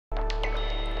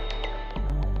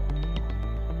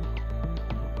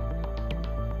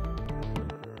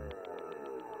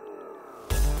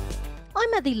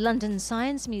I'm at the London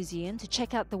Science Museum to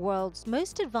check out the world's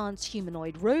most advanced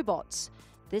humanoid robots.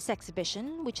 This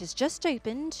exhibition, which has just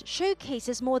opened,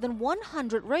 showcases more than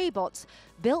 100 robots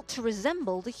built to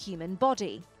resemble the human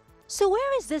body. So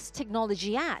where is this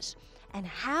technology at? And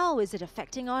how is it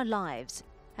affecting our lives?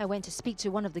 I went to speak to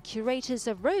one of the curators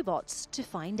of robots to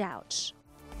find out.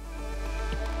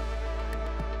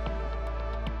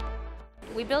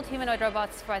 We build humanoid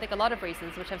robots for, I think, a lot of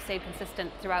reasons, which have stayed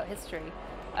consistent throughout history.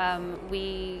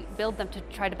 We build them to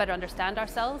try to better understand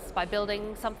ourselves. By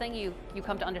building something, you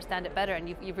come to understand it better, and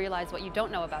you realize what you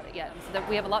don't know about it yet. So that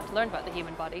we have a lot to learn about the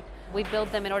human body. We build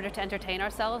them in order to entertain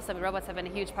ourselves. I mean, robots have been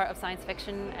a huge part of science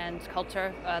fiction and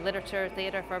culture, literature,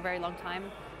 theater for a very long time.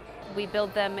 We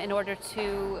build them in order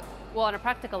to, well, on a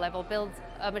practical level, build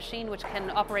a machine which can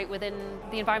operate within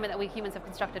the environment that we humans have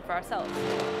constructed for ourselves.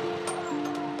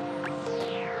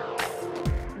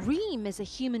 Reem is a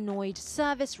humanoid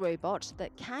service robot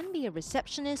that can be a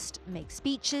receptionist, make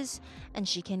speeches, and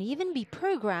she can even be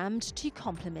programmed to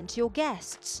compliment your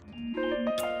guests.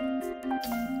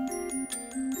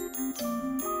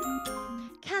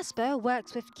 Casper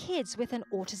works with kids with an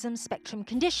autism spectrum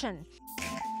condition.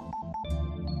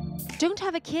 Don't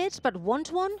have a kid but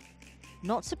want one?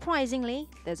 Not surprisingly,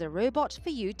 there's a robot for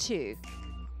you too.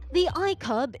 The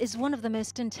iCub is one of the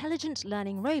most intelligent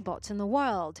learning robots in the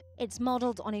world. It's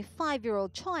modeled on a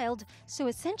 5-year-old child, so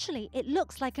essentially it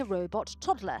looks like a robot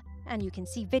toddler. And you can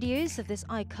see videos of this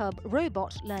iCub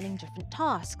robot learning different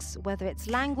tasks, whether it's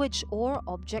language or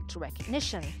object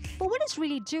recognition. But what it's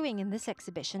really doing in this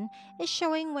exhibition is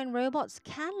showing when robots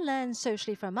can learn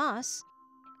socially from us,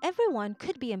 everyone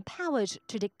could be empowered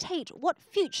to dictate what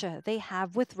future they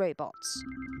have with robots.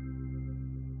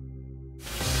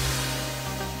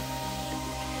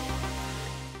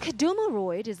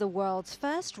 Humanoid is the world's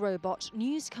first robot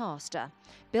newscaster.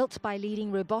 Built by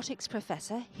leading robotics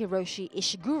professor Hiroshi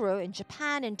Ishiguro in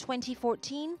Japan in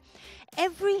 2014,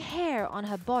 every hair on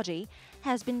her body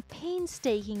has been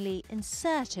painstakingly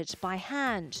inserted by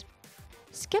hand.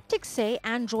 Skeptics say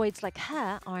androids like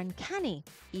her are uncanny,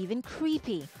 even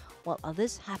creepy, while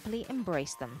others happily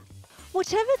embrace them.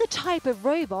 Whatever the type of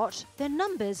robot, their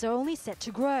numbers are only set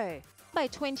to grow. By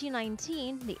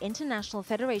 2019, the International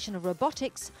Federation of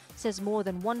Robotics says more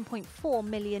than 1.4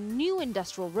 million new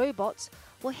industrial robots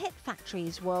will hit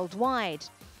factories worldwide.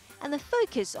 And the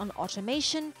focus on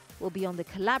automation will be on the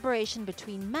collaboration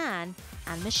between man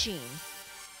and machine.